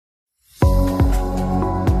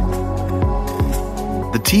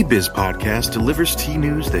The Tea-Biz podcast delivers tea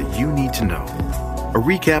news that you need to know. A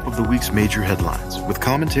recap of the week's major headlines with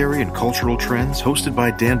commentary and cultural trends hosted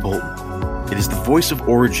by Dan Bolton. It is the voice of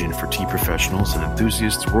origin for tea professionals and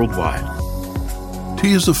enthusiasts worldwide.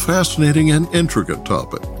 Tea is a fascinating and intricate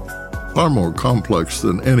topic, far more complex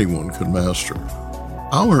than anyone can master.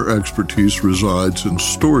 Our expertise resides in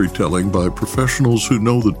storytelling by professionals who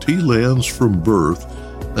know the tea lands from birth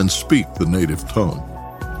and speak the native tongue.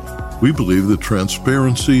 We believe that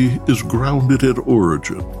transparency is grounded at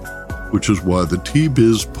origin, which is why the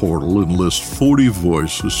Tea-Biz portal enlists 40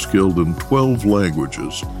 voices skilled in 12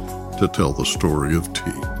 languages to tell the story of tea.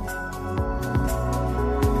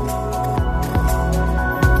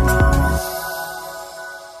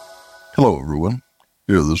 Hello, everyone.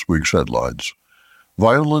 Here are this week's headlines.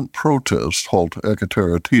 Violent protests halt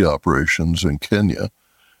Ekaterra tea operations in Kenya.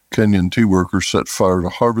 Kenyan tea workers set fire to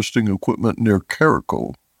harvesting equipment near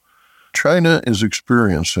Kericho. China is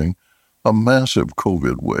experiencing a massive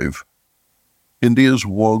COVID wave. India's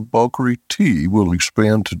Wagbalkari tea will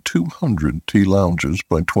expand to 200 tea lounges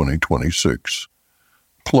by 2026.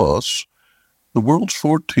 Plus, the world's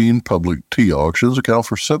 14 public tea auctions account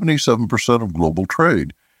for 77% of global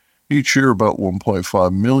trade. Each year, about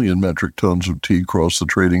 1.5 million metric tons of tea cross the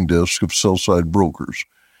trading desks of sell-side brokers.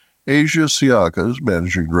 Asia Siaka's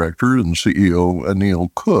managing director and CEO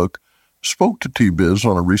Anil Cook spoke to Tea-Biz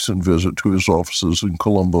on a recent visit to his offices in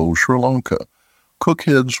Colombo, Sri Lanka. Cook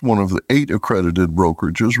heads one of the 8 accredited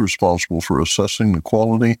brokerages responsible for assessing the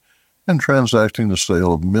quality and transacting the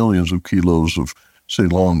sale of millions of kilos of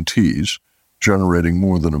Ceylon teas, generating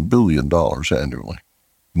more than $1 billion annually.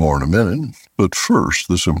 More in a minute, but first,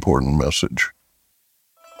 this important message.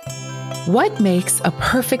 What makes a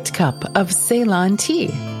perfect cup of Ceylon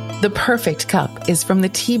tea? The perfect cup is from the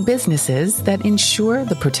tea businesses that ensure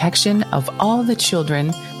the protection of all the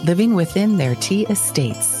children living within their tea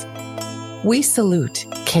estates. We salute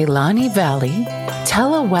Kailani Valley,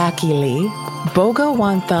 Telawakili,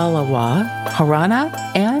 Bogawantalawa, Harana,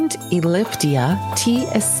 and Elliptia tea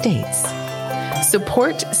estates.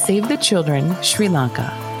 Support Save the Children, Sri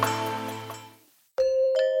Lanka.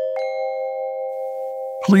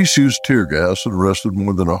 Police used tear gas and arrested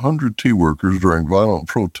more than 100 tea workers during violent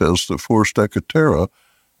protests that forced Ekaterra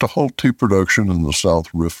to halt tea production in the South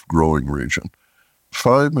Rift growing region.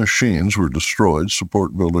 5 machines were destroyed,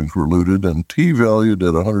 support buildings were looted, and tea valued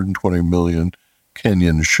at 120 million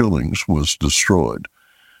Kenyan shillings was destroyed.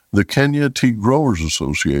 The Kenya Tea Growers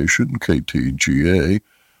Association, KTGA,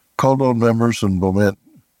 called on members in Bomet,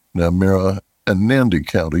 Nyamira, and Nandi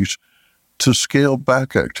counties to scale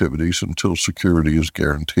back activities until security is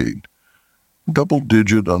guaranteed.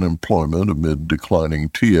 Double-digit unemployment amid declining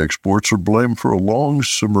tea exports are blamed for a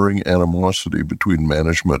long-simmering animosity between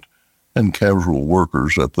management and casual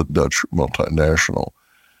workers at the Dutch multinational.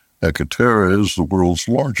 Ekaterra is the world's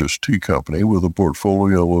largest tea company with a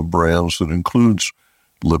portfolio of brands that includes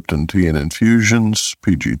Lipton Tea and Infusions,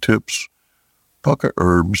 PG Tips, Pukka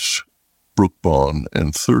Herbs, Brook Bond,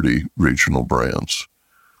 and 30 regional brands.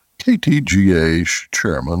 KTGA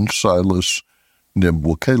chairman Silas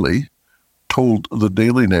Nibwakeli told the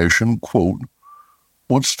Daily Nation, quote,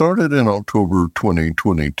 "What started in October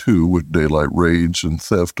 2022 with daylight raids and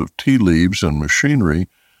theft of tea leaves and machinery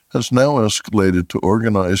has now escalated to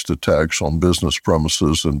organized attacks on business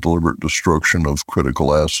premises and deliberate destruction of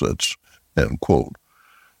critical assets," end quote.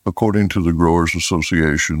 According to the Growers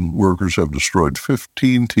Association, workers have destroyed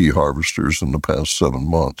 15 tea harvesters in the past 7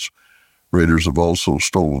 months. Raiders have also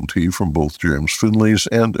stolen tea from both James Finley's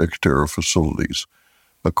and Ekaterra facilities.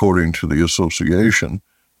 According to the association,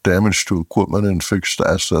 damage to equipment and fixed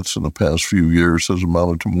assets in the past few years has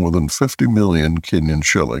amounted to more than 50 million Kenyan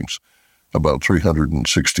shillings, about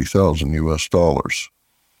 $360,000 US.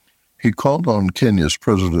 He called on Kenya's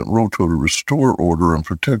President Ruto to restore order and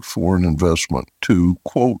protect foreign investment to,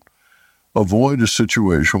 quote, "avoid a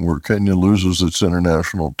situation where Kenya loses its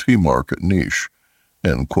international tea market niche,"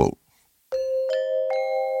 end quote.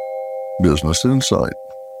 Business Insight.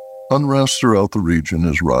 Unrest throughout the region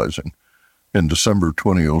is rising. In December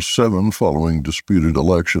 2007, following disputed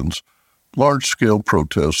elections, large-scale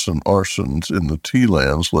protests and arsons in the tea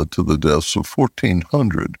lands led to the deaths of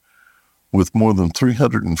 1,400, with more than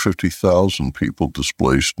 350,000 people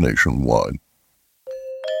displaced nationwide.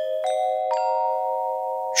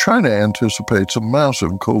 China anticipates a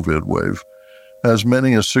massive COVID wave. As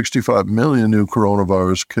many as 65 million new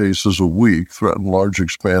coronavirus cases a week threaten large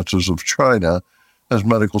expanses of China as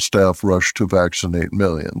medical staff rush to vaccinate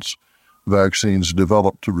millions. Vaccines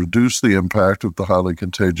developed to reduce the impact of the highly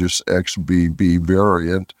contagious XBB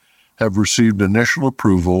variant have received initial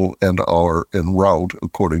approval and are en route,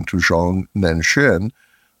 according to Zhang Nanshen,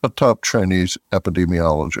 a top Chinese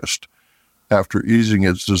epidemiologist. After easing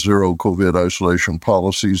its zero-COVID isolation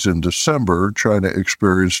policies in December, China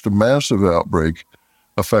experienced a massive outbreak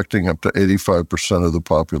affecting up to 85% of the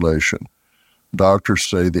population. Doctors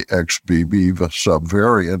say the XBB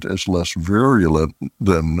subvariant is less virulent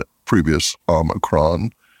than previous Omicron,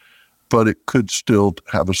 but it could still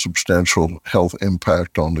have a substantial health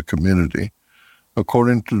impact on the community.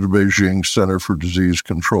 According to the Beijing Center for Disease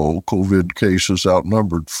Control, COVID cases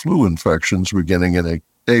outnumbered flu infections beginning in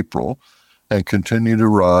April and continue to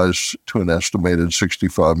rise to an estimated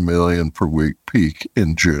 65 million per week peak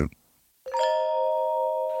in June.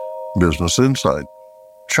 Business Insight.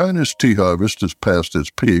 China's tea harvest has passed its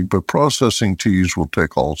peak, but processing teas will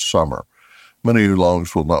take all summer. Many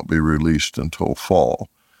oolongs will not be released until fall.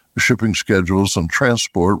 The shipping schedules and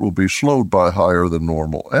transport will be slowed by higher than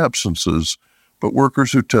normal absences, but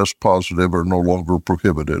workers who test positive are no longer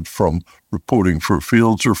prohibited from reporting for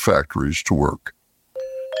fields or factories to work.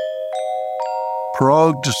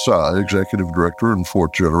 Parag Desai, executive director and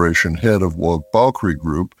fourth-generation head of Balkri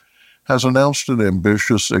Group, has announced an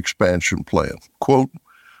ambitious expansion plan. Quote,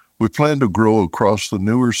 "We plan to grow across the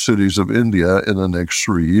newer cities of India in the next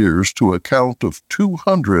 3 years to a count of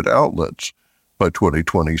 200 outlets by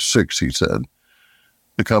 2026, he said.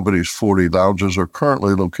 The company's 40 lounges are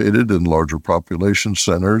currently located in larger population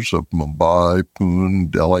centers of Mumbai, Pune,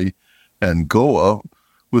 Delhi, and Goa,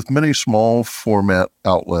 with many small-format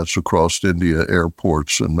outlets across India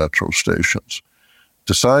airports and metro stations.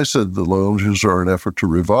 Desai said the lounges are an effort to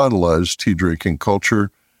revitalize tea-drinking culture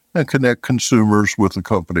and connect consumers with the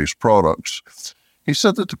company's products. He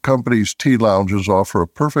said that the company's tea lounges offer a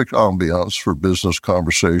perfect ambiance for business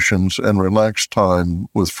conversations and relaxed time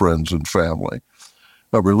with friends and family.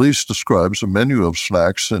 A release describes a menu of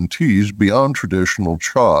snacks and teas beyond traditional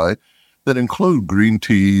chai that include green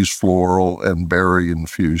teas, floral and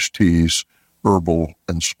berry-infused teas, herbal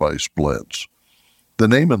and spice blends. The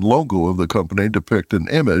name and logo of the company depict an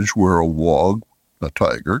image where a wog, a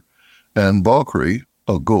tiger, and Balkri,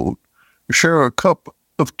 a goat, share a cup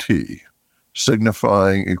of tea,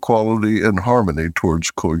 signifying equality and harmony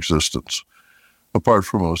towards coexistence. Apart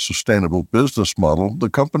from a sustainable business model, the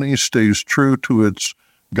company stays true to its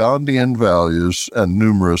Gandhian values and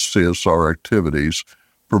numerous CSR activities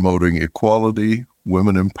promoting equality,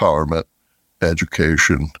 women empowerment,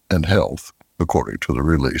 education, and health, according to the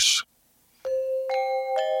release.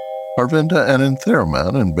 Arvinda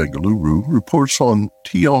Anantharaman in Bengaluru reports on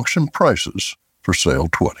tea auction prices for Sale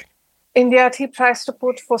 20. India Tea Price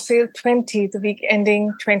Report for Sale 20, the week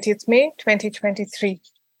ending 20th May 2023.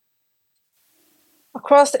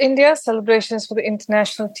 Across India, celebrations for the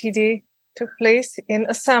International Tea Day took place. In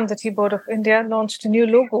Assam, the Tea Board of India launched a new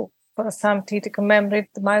logo for Assam Tea to commemorate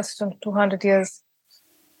the milestone of 200 years.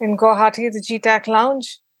 In Guwahati, the GTAC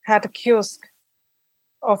Lounge had a kiosk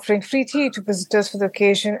offering free tea to visitors for the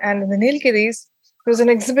occasion, and in the Nilgiris, there was an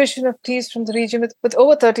exhibition of teas from the region with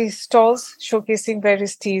over 30 stalls showcasing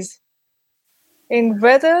various teas. In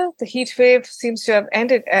weather, the heat wave seems to have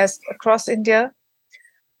ended as across India,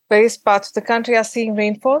 various parts of the country are seeing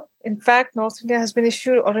rainfall. In fact, North India has been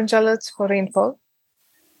issued orange alerts for rainfall.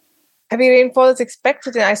 Heavy rainfall is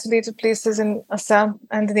expected in isolated places in Assam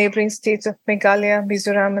and the neighboring states of Meghalaya,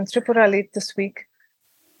 Mizoram, and Tripura late this week.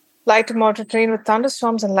 Light to moderate rain with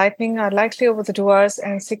thunderstorms and lightning are likely over the Duars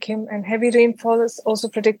and Sikkim, and heavy rainfall is also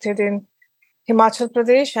predicted in Himachal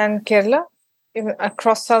Pradesh and Kerala. Even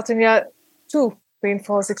across South India, too,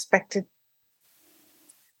 rainfall is expected.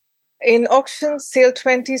 In auctions, Sale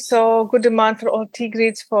 20 saw good demand for all tea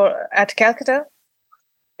grades at Calcutta.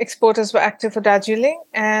 Exporters were active for Darjeeling,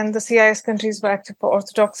 and the CIS countries were active for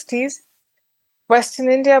orthodox teas.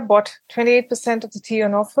 Western India bought 28% of the tea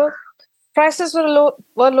on offer. Prices were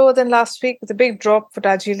lower than last week, with a big drop for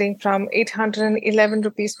Darjeeling from 811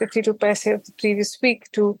 rupees 52 paise of the previous week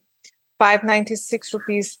to 596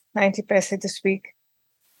 rupees 90 paise this week.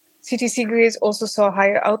 CTC grades also saw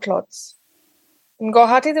higher outlots. In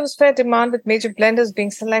Guwahati, there was fair demand with major blenders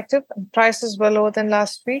being selective, and prices were lower than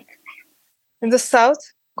last week. In the south,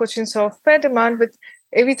 Cochin saw fair demand with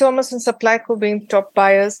A.V. Thomas and Supplyco being top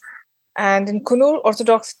buyers. And in Kunur,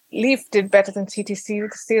 Orthodox Leaf did better than CTC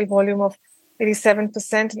with a sale volume of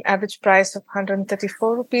 87% and average price of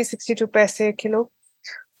 134 rupees 62 paise a kilo.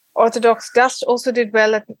 Orthodox Dust also did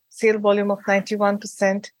well at sale volume of 91%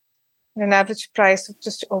 and an average price of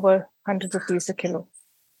just over 100 rupees a kilo.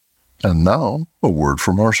 And now, a word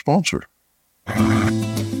from our sponsor.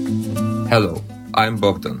 Hello, I'm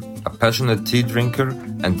Bogdan, a passionate tea drinker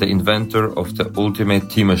and the inventor of the ultimate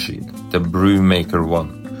tea machine, the Brew Maker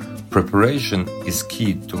 1. Preparation is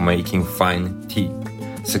key to making fine tea.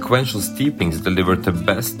 Sequential steepings deliver the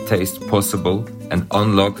best taste possible and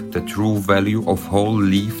unlock the true value of whole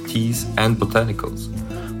leaf teas and botanicals.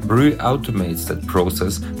 Brew automates that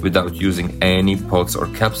process without using any pots or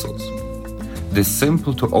capsules. This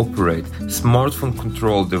simple to operate smartphone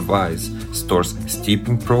control device stores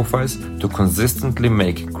steeping profiles to consistently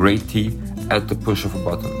make great tea at the push of a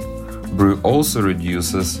button. Brew also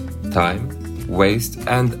reduces time, waste,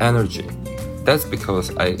 and energy. That's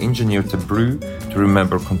because I engineered the brew to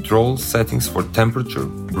remember control settings for temperature,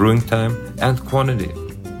 brewing time, and quantity.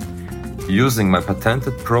 Using my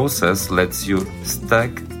patented process lets you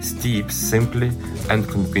stack steeps simply and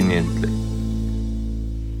conveniently.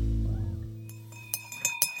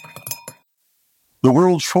 The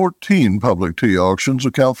world's 14 public tea auctions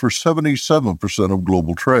account for 77% of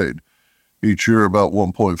global trade. Each year, about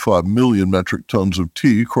 1.5 million metric tons of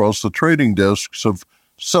tea cross the trading desks of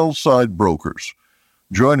sell-side brokers.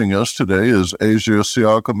 Joining us today is Asia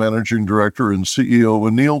Siaka Managing Director and CEO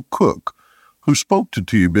Anil Cook, who spoke to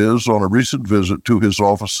Tea-Biz on a recent visit to his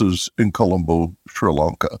offices in Colombo, Sri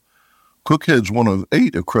Lanka. Cook heads one of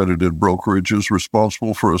 8 accredited brokerages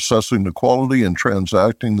responsible for assessing the quality and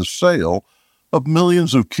transacting the sale of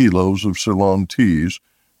millions of kilos of Ceylon teas,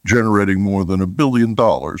 generating more than $1 billion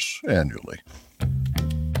annually.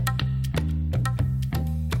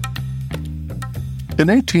 In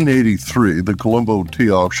 1883, the Colombo Tea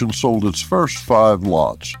Auction sold its first 5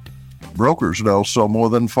 lots. Brokers now sell more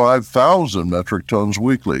than 5,000 metric tons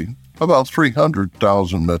weekly, about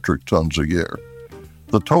 300,000 metric tons a year.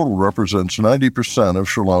 The total represents 90% of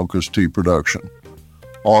Sri Lanka's tea production.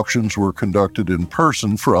 Auctions were conducted in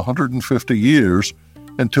person for 150 years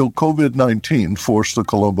until COVID-19 forced the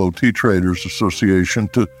Colombo Tea Traders Association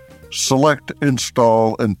to select,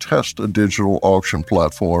 install, and test a digital auction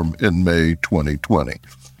platform in May 2020.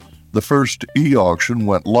 The first e-auction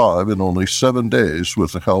went live in only 7 days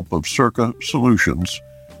with the help of Circa Solutions,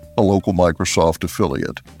 a local Microsoft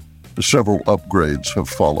affiliate. Several upgrades have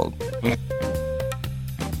followed.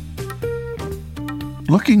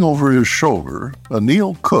 Looking over his shoulder,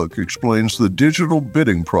 Anil Cook explains the digital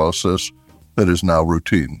bidding process that is now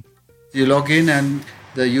routine. You log in and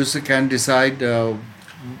the user can decide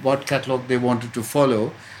what catalog they wanted to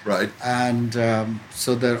follow. Right. And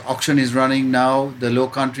so the auction is running now, the low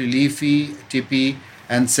country leafy, tippy,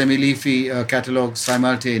 and semi-leafy catalogs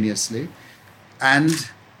simultaneously, and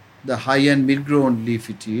the high-end mid-grown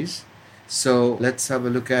leafy teas. So let's have a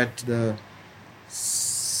look at the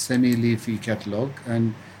semi-leafy catalog,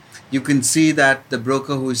 and you can see that the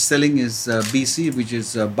broker who is selling is BC, which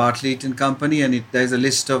is Bartlett and Company, and there's a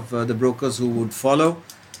list of the brokers who would follow.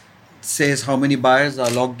 It says how many buyers are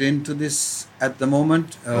logged into this at the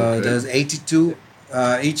moment. There's 82.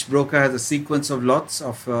 Each broker has a sequence of lots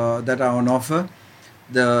of that are on offer.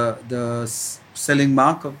 The selling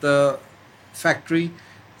mark of the factory,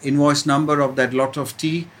 invoice number of that lot of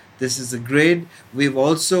tea. This is a grade. We've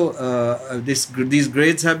also, these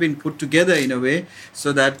grades have been put together in a way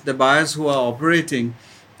so that the buyers who are operating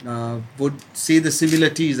would see the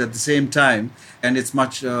similar teas at the same time, and it's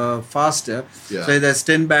much faster. Yeah. So there's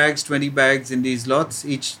 10 bags, 20 bags in these lots,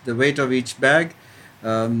 the weight of each bag,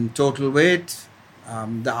 total weight,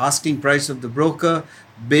 the asking price of the broker,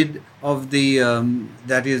 bid of the,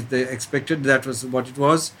 that is the expected, that was what it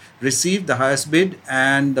was, received, the highest bid,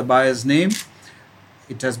 and the buyer's name.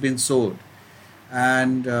 It has been sold.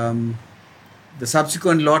 And the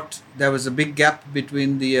subsequent lot, there was a big gap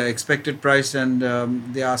between the expected price and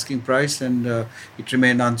the asking price, and it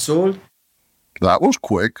remained unsold. That was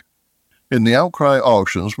quick. In the outcry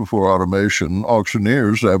auctions before automation,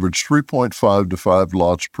 auctioneers averaged 3.5 to 5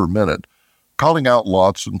 lots per minute, calling out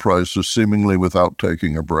lots and prices seemingly without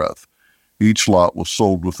taking a breath. Each lot was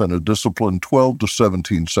sold within a disciplined 12 to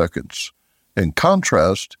 17 seconds. In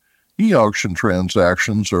contrast, e-auction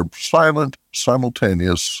transactions are silent,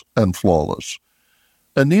 simultaneous, and flawless.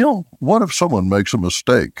 Anil, what if someone makes a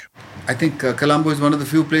mistake? I think Colombo is one of the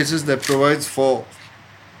few places that provides for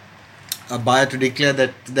a buyer to declare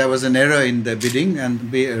that there was an error in the bidding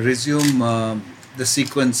and resume the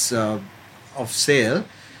sequence of sale.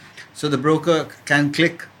 So the broker can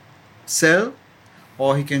click sell,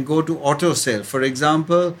 or he can go to auto sell. For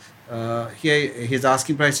example, here his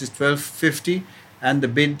asking price is $12.50, and the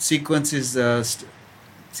bid sequence is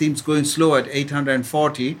seems going slow at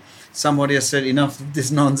 840. Somebody has said enough of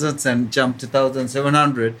this nonsense and jumped to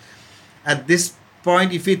 1,700. At this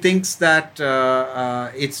point, if he thinks that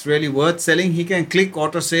it's really worth selling, he can click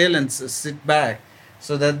auto sale and sit back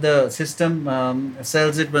so that the system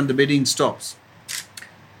sells it when the bidding stops.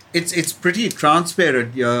 It's pretty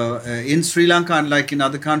transparent. In Sri Lanka, unlike in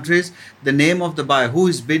other countries, the name of the buyer who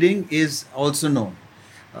is bidding is also known.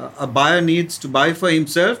 A buyer needs to buy for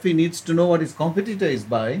himself. He needs to know what his competitor is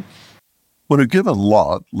buying. When a given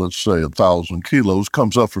lot, let's say 1,000 kilos,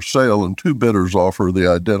 comes up for sale and two bidders offer the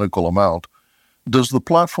identical amount, does the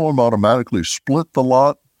platform automatically split the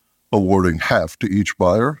lot, awarding half to each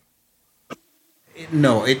buyer?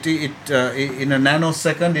 No, it in a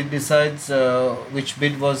nanosecond it decides which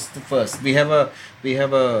bid was the first. We have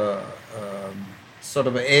a sort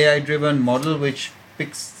of AI driven model which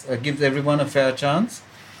picks gives everyone a fair chance.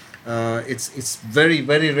 It's very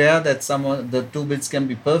very rare that the two bids can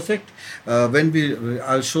be perfect.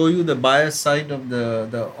 I'll show you the buyer side of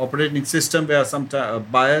the operating system where sometimes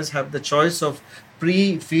buyers have the choice of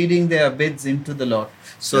pre-feeding their bids into the lot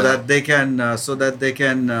that they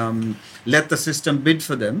can let the system bid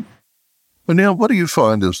for them. And now, what do you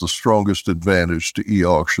find is the strongest advantage to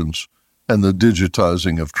e-auctions and the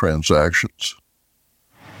digitizing of transactions?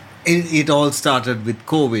 It all started with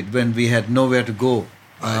COVID when we had nowhere to go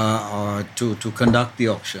to conduct the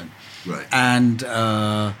auction. Right. And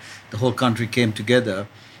the whole country came together,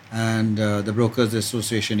 and the Brokers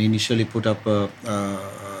Association initially put up a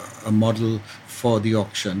model for the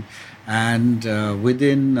auction. And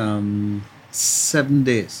within 7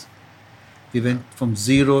 days, we went from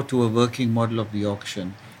zero to a working model of the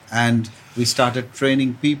auction. And we started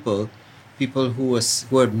training people who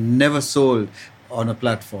had never sold on a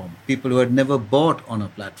platform, people who had never bought on a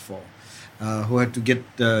platform, who had to get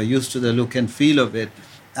used to the look and feel of it,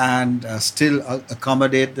 and still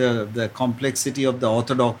accommodate the complexity of the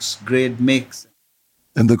orthodox grade mix.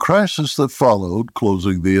 In the crisis that followed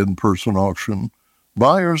closing the in-person auction,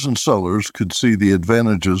 buyers and sellers could see the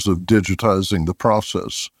advantages of digitizing the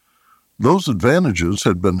process. Those advantages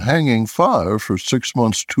had been hanging fire for 6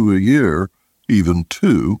 months to a year, even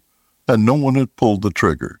 2, and no one had pulled the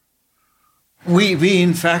trigger. We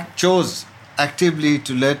in fact chose actively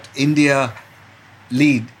to let India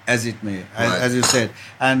lead, as it may, as you said.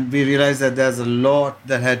 And we realized that there's a lot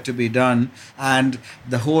that had to be done. And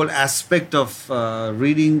the whole aspect of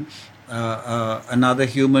reading another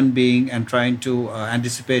human being and trying to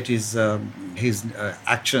anticipate his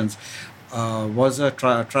actions was a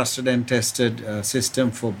trusted and tested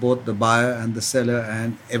system for both the buyer and the seller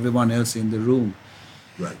and everyone else in the room.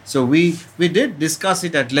 Right. So we did discuss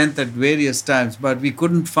it at length at various times, but we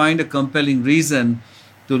couldn't find a compelling reason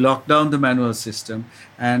to lock down the manual system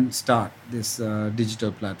and start this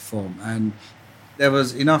digital platform. And there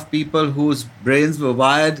was enough people whose brains were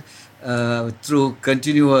wired through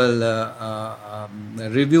continual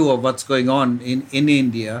review of what's going on in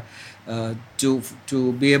India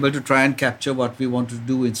to be able to try and capture what we want to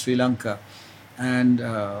do in Sri Lanka. And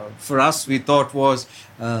for us, we thought was,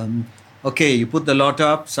 okay, you put the lot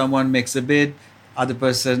up, someone makes a bid, other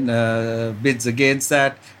person bids against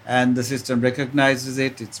that, and the system recognizes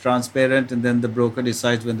it, it's transparent, and then the broker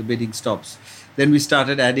decides when the bidding stops. Then we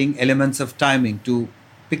started adding elements of timing to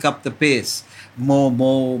pick up the pace,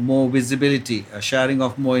 more visibility, sharing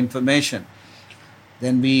of more information.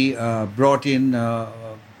 Then we brought in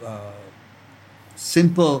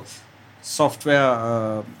simple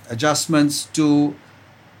software adjustments to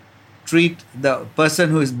treat the person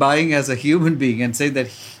who is buying as a human being and say that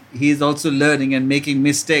he is also learning and making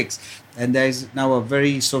mistakes. And there is now a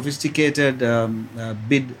very sophisticated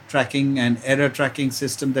bid tracking and error tracking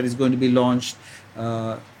system that is going to be launched,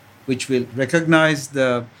 which will recognize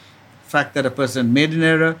the fact that a person made an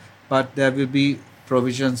error, but there will be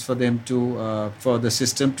provisions for them to for the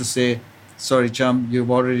system to say, sorry chum,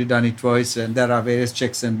 you've already done it twice, and there are various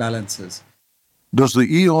checks and balances. Does the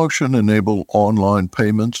e-auction enable online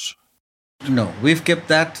payments? No, we've kept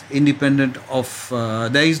that independent of,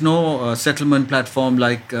 there is no settlement platform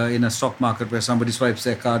like in a stock market where somebody swipes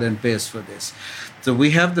their card and pays for this. So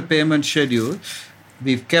we have the payment schedule.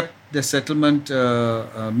 We've kept the settlement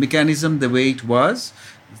mechanism the way it was.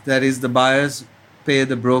 That is, the buyers pay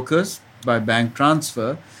the brokers by bank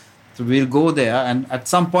transfer. So we'll go there, and at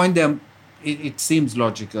some point it seems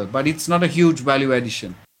logical, but it's not a huge value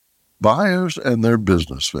addition. Buyers and their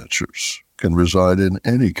business ventures can reside in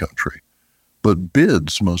any country, but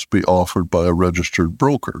bids must be offered by a registered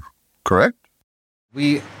broker, correct?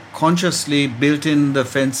 We consciously built in the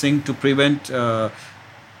fencing to prevent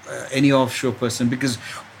any offshore person, because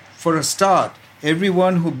for a start,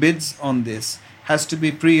 everyone who bids on this has to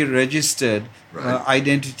be pre-registered,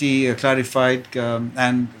 identity clarified,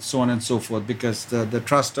 and so on and so forth, because the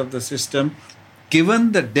trust of the system,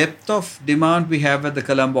 given the depth of demand we have at the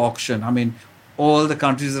Colombo auction, I mean, all the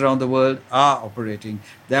countries around the world are operating.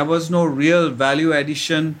 There was no real value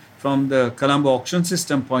addition from the Colombo auction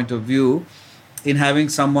system point of view in having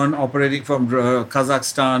someone operating from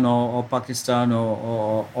Kazakhstan or Pakistan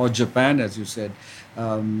or Japan, as you said.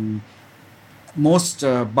 Most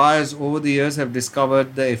buyers over the years have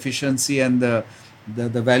discovered the efficiency and the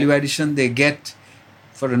value addition they get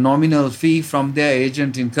for a nominal fee from their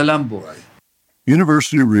agent in Colombo. Right.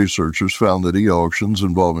 University researchers found that e-auctions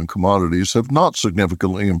involving commodities have not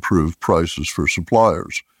significantly improved prices for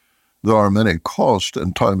suppliers. There are many cost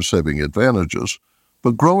and time-saving advantages,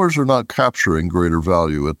 but growers are not capturing greater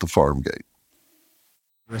value at the farm gate.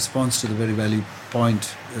 Response to the very valid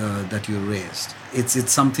point that you raised. It's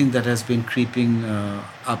something that has been creeping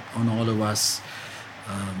up on all of us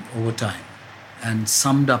over time, and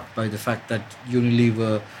summed up by the fact that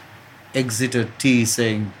Unilever exited tea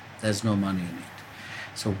saying there's no money in it.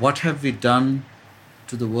 So what have we done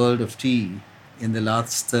to the world of tea in the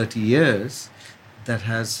last 30 years that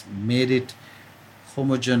has made it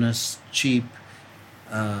homogeneous, cheap,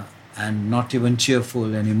 and not even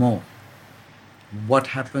cheerful anymore? What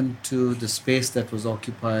happened to the space that was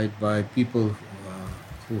occupied by people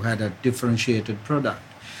who had a differentiated product,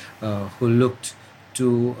 who looked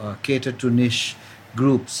to cater to niche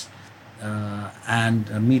groups and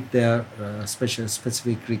meet their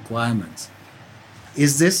specific requirements?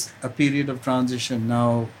 Is this a period of transition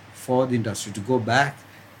now for the industry to go back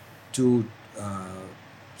to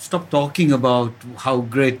stop talking about how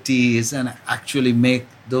great tea is and actually make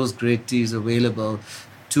those great teas available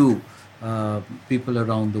to people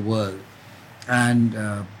around the world, and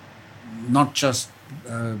not just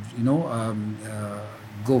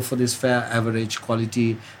go for this fair average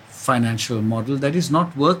quality financial model that is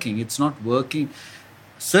not working. It's not working,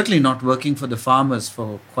 certainly not working for the farmers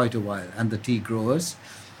for quite a while and the tea growers,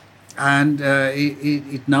 and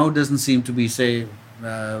it now doesn't seem to be, say,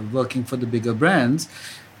 working for the bigger brands,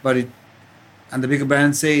 and the bigger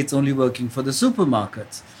brands say it's only working for the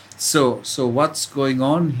supermarkets. So what's going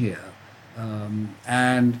on here?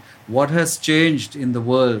 And what has changed in the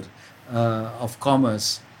world of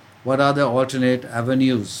commerce? What are the alternate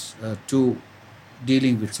avenues to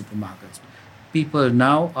dealing with supermarkets? People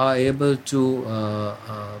now are able to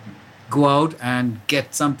go out and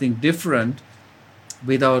get something different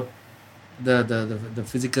without the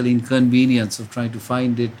physical inconvenience of trying to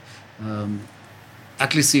find it,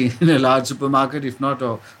 at least in a large supermarket, if not,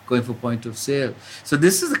 or going for point of sale. So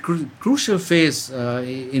this is a crucial phase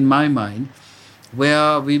in my mind,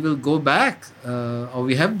 where we will go back, or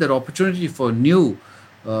we have that opportunity for new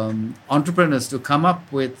entrepreneurs to come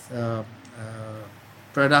up with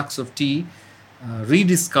products of tea,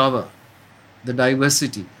 rediscover the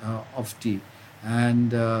diversity of tea.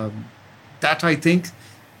 And that, I think,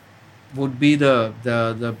 would be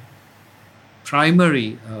the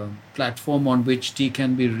primary platform on which tea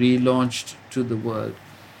can be relaunched to the world.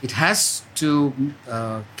 It has to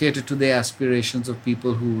cater to the aspirations of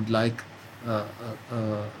people who would like a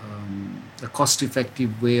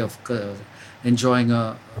cost-effective way of enjoying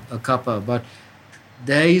a cuppa, but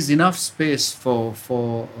there is enough space for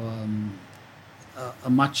a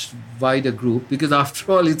much wider group, because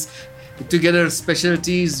after all, it's together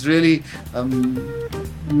specialty is really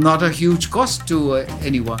not a huge cost to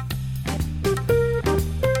anyone.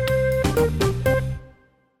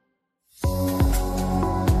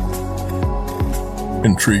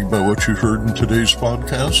 Intrigued by what you heard in today's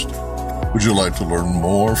podcast? Would you like to learn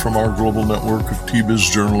more from our global network of Tea-Biz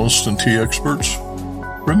journalists and tea experts?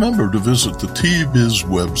 Remember to visit the Tea-Biz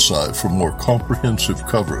website for more comprehensive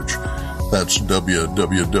coverage. That's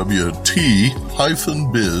www.t-biz.com.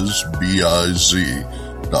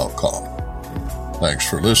 Thanks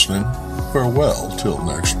for listening. Farewell till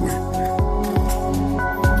next week.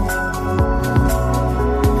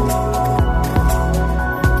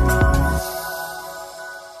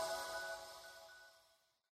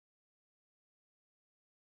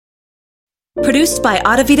 Produced by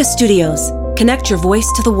Adavita Studios. Connect your voice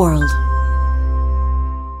to the world.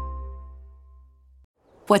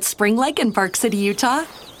 What's spring like in Park City, Utah?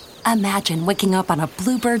 Imagine waking up on a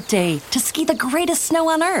bluebird day to ski the greatest snow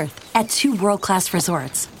on Earth at 2 world-class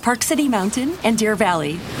resorts, Park City Mountain and Deer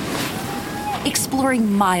Valley.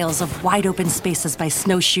 Exploring miles of wide-open spaces by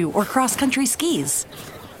snowshoe or cross-country skis.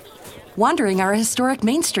 Wandering our historic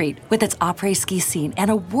Main Street with its après ski scene and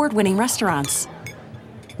award-winning restaurants.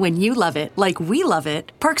 When you love it like we love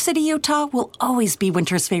it, Park City, Utah will always be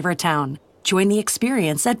winter's favorite town. Join the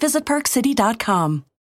experience at visitparkcity.com.